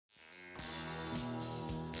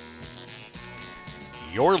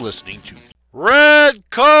You're listening to Red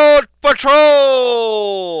Coat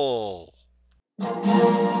Patrol!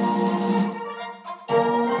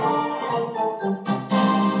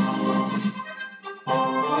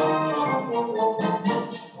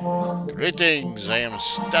 Greetings, I am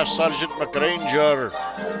Staff Sergeant McRanger,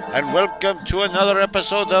 and welcome to another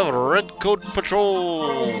episode of Red Coat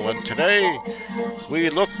Patrol. And today,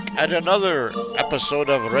 we look at another episode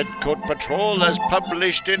of Red Coat Patrol as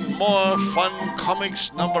published in More Fun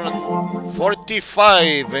Comics number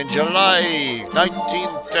 45 in July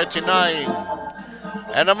 1939.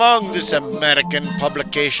 And among this American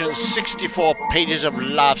publication's 64 pages of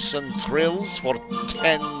laughs and thrills for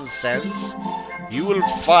 10 cents, you will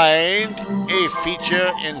find a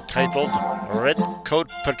feature entitled Red Coat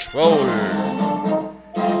Patrol.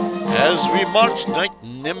 As we march night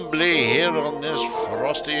nimbly here on this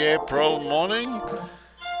frosty April morning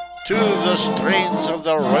to the strains of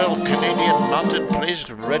the Royal Canadian Mounted Police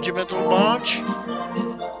Regimental March,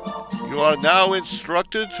 you are now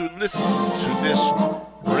instructed to listen to this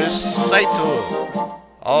recital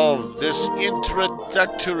of this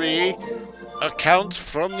introductory account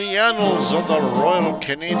from the annals of the Royal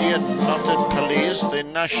Canadian Mounted Police, the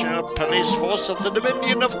National Police Force of the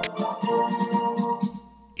Dominion of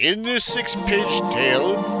In this 6-page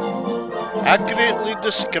tale, accurately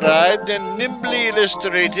described and nimbly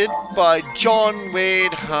illustrated by John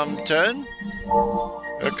Wade Hampton,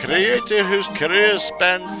 a creator whose career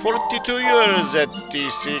spanned 42 years at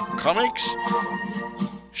DC Comics,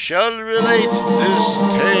 shall relate this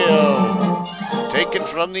tale, taken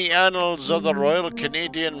from the annals of the Royal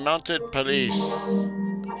Canadian Mounted Police.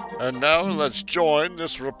 And now let's join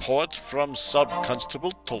this report from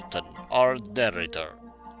Sub-Constable Tolton, our narrator.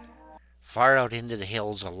 Far out into the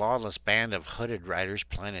hills, a lawless band of hooded riders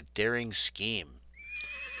plan a daring scheme.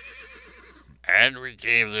 And we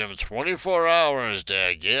gave them 24 hours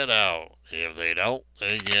to get out. If they don't,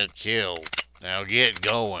 they get killed. Now get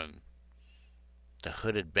going. The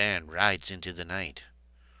hooded band rides into the night.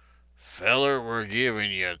 Feller, we're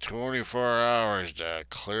giving you 24 hours to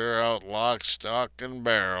clear out lock, stock, and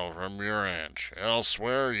barrel from your ranch.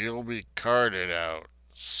 Elsewhere, you'll be carted out.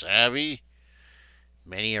 Savvy?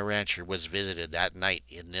 Many a rancher was visited that night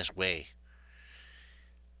in this way.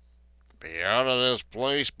 Be out of this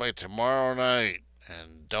place by tomorrow night,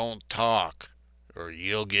 and don't talk, or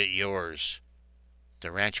you'll get yours.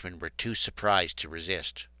 The ranchmen were too surprised to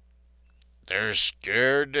resist. They're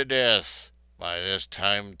scared to death. By this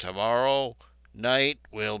time tomorrow night,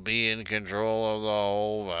 we'll be in control of the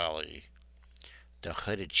whole valley. The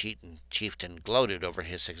hooded chieftain gloated over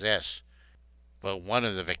his success, but one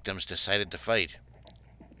of the victims decided to fight.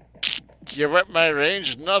 Give up my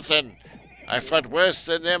range? Nothing. I fought worse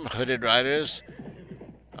than them hooded riders.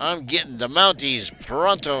 I'm getting the Mounties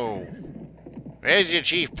pronto. Where's your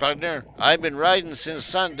chief, partner? I've been riding since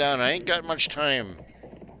sundown. I ain't got much time.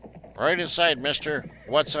 Right inside, mister.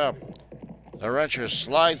 What's up? The rancher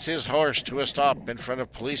slides his horse to a stop in front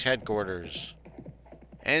of police headquarters.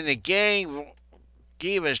 And the gang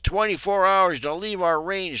gave us 24 hours to leave our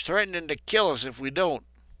range, threatening to kill us if we don't.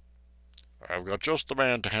 I've got just the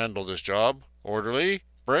man to handle this job. Orderly,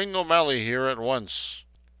 bring O'Malley here at once.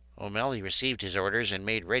 O'Malley received his orders and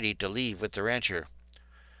made ready to leave with the rancher.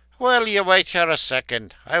 Well, you wait here a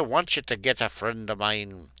second. I want you to get a friend of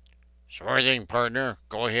mine. Sure thing, partner.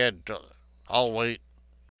 Go ahead. I'll wait.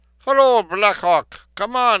 Hello, Blackhawk.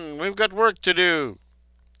 Come on, we've got work to do.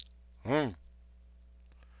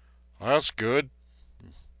 That's good.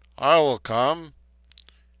 I will come.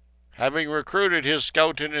 Having recruited his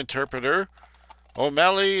scout and interpreter,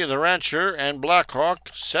 O'Malley, the rancher, and Blackhawk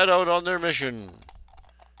set out on their mission.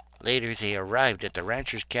 Later they arrived at the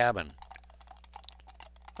rancher's cabin.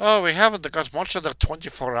 Oh, we haven't got much of the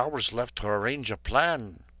 24 hours left to arrange a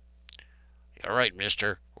plan. You're right,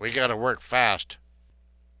 mister. We gotta work fast.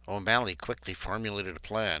 O'Malley quickly formulated a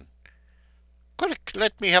plan. Quick,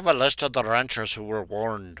 let me have a list of the ranchers who were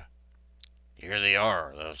warned. Here they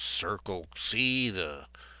are, the Circle C, the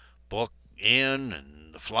Book N,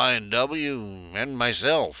 and the Flying W, and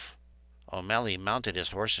myself. O'Malley mounted his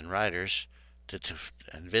horse and riders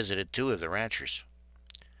and visited 2 of the ranchers.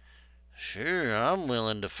 Sure, I'm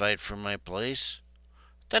willing to fight for my place.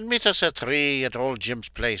 Then meet us at 3 at old Jim's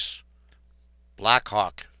place.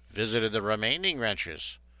 Blackhawk visited the remaining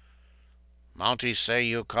ranchers. Mounties say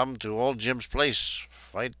you come to old Jim's place,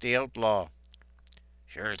 fight the outlaw.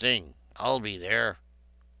 Sure thing, I'll be there.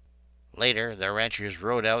 Later, the ranchers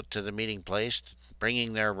rode out to the meeting place,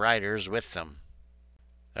 bringing their riders with them.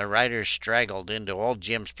 The riders straggled into old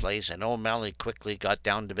Jim's place, and O'Malley quickly got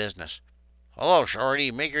down to business. Hello,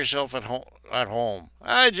 Shorty. Make yourself at home.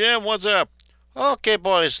 Hi, Jim. What's up? Okay,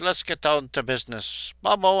 boys, let's get down to business.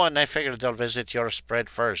 Bob Owen, I figured they'll visit your spread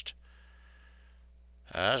first.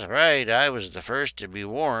 That's right, I was the first to be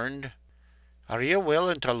warned. Are you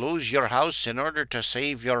willing to lose your house in order to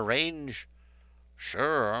save your range?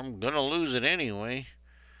 Sure, I'm gonna lose it anyway.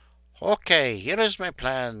 Okay, here is my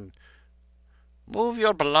plan. Move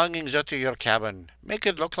your belongings out of your cabin. Make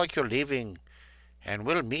it look like you're leaving, and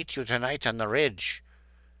we'll meet you tonight on the ridge.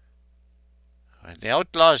 When the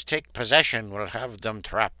outlaws take possession, we'll have them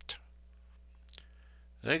trapped.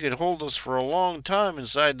 They could hold us for a long time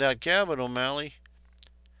inside that cabin, O'Malley.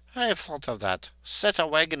 I've thought of that. Set a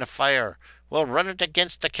wagon afire. We'll run it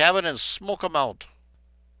against the cabin and smoke 'em out.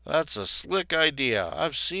 That's a slick idea.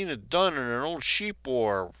 I've seen it done in an old sheep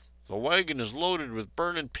war. The wagon is loaded with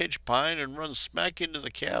burning pitch pine and runs smack into the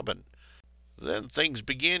cabin. Then things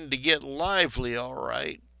begin to get lively, all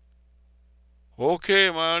right. Okay,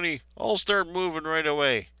 Mounty. I'll start moving right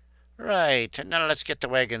away. Right, now let's get the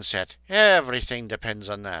wagon set. Everything depends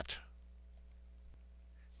on that.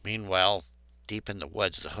 Meanwhile, deep in the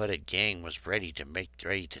woods, the hooded gang was ready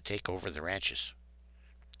to take over the ranches.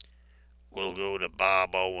 We'll go to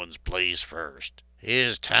Bob Owen's place first.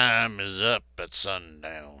 His time is up at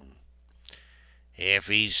sundown. If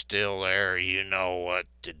he's still there, you know what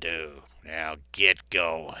to do. Now get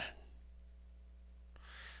going.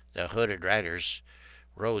 The hooded riders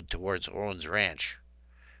rode towards Owen's ranch.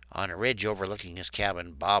 On a ridge overlooking his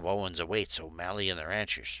cabin, Bob Owens awaits O'Malley and the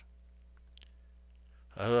ranchers.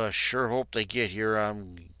 Sure hope they get here.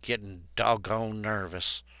 I'm getting doggone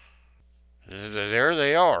nervous. There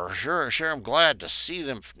they are. Sure, I'm glad to see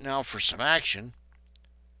them now for some action.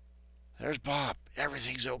 There's Bob.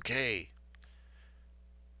 Everything's okay.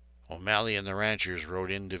 O'Malley and the ranchers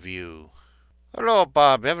rode into view. Hello,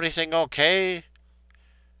 Bob. Everything okay?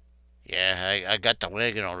 Yeah, I got the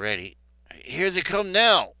wagon already. Here they come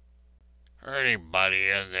now. Anybody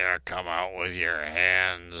in there, come out with your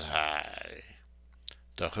hands high.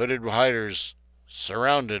 The hooded riders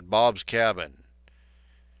surrounded Bob's cabin.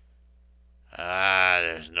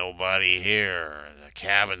 There's nobody here. The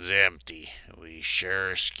cabin's empty. We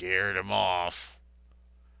sure scared 'em off.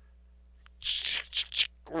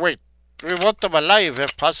 Wait, we want them alive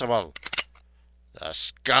if possible. The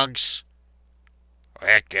skunks.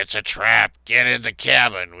 Quick, it's a trap. Get in the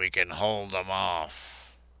cabin. We can hold them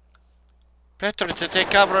off. Better to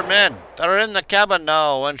take cover, men. They're in the cabin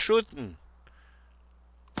now and shooting.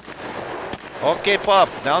 Okay, Bob,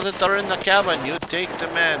 now that they're in the cabin, you take the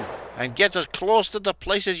men and get as close to the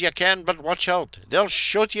place as you can, but watch out. They'll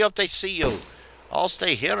shoot you if they see you. I'll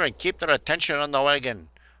stay here and keep their attention on the wagon.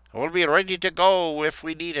 We'll be ready to go if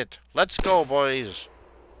we need it. Let's go, boys.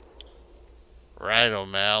 Right,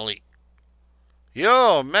 O'Malley.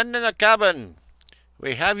 You, men in the cabin.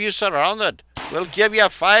 We have you surrounded. We'll give you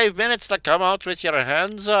 5 minutes to come out with your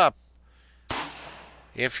hands up.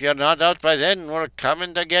 If you're not out by then, we're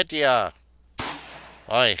coming to get you.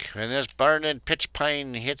 Why, when this burning pitch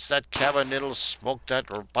pine hits that cabin, it'll smoke that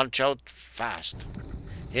bunch out fast.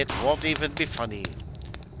 It won't even be funny.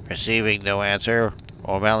 Receiving no answer,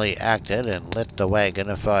 O'Malley acted and lit the wagon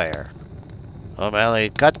afire. O'Malley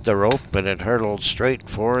cut the rope and it hurtled straight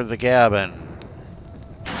for the cabin.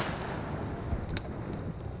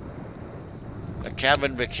 The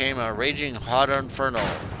cabin became a raging hot inferno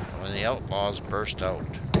when the outlaws burst out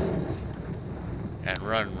and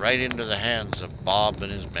run right into the hands of Bob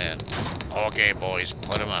and his men. Okay, boys,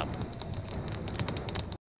 put 'em up.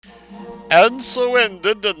 And so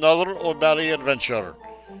ended another O'Malley adventure.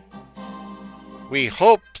 We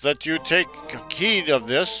hope that you take heed of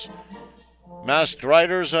this, masked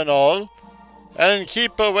riders and all, and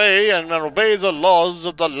keep away and obey the laws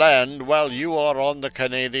of the land while you are on the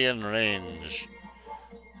Canadian range.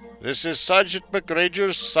 This is Sergeant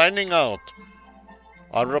McGrager signing out.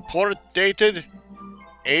 A report dated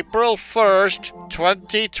April 1st,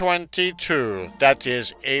 2022. That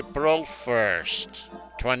is April 1st,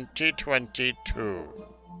 2022.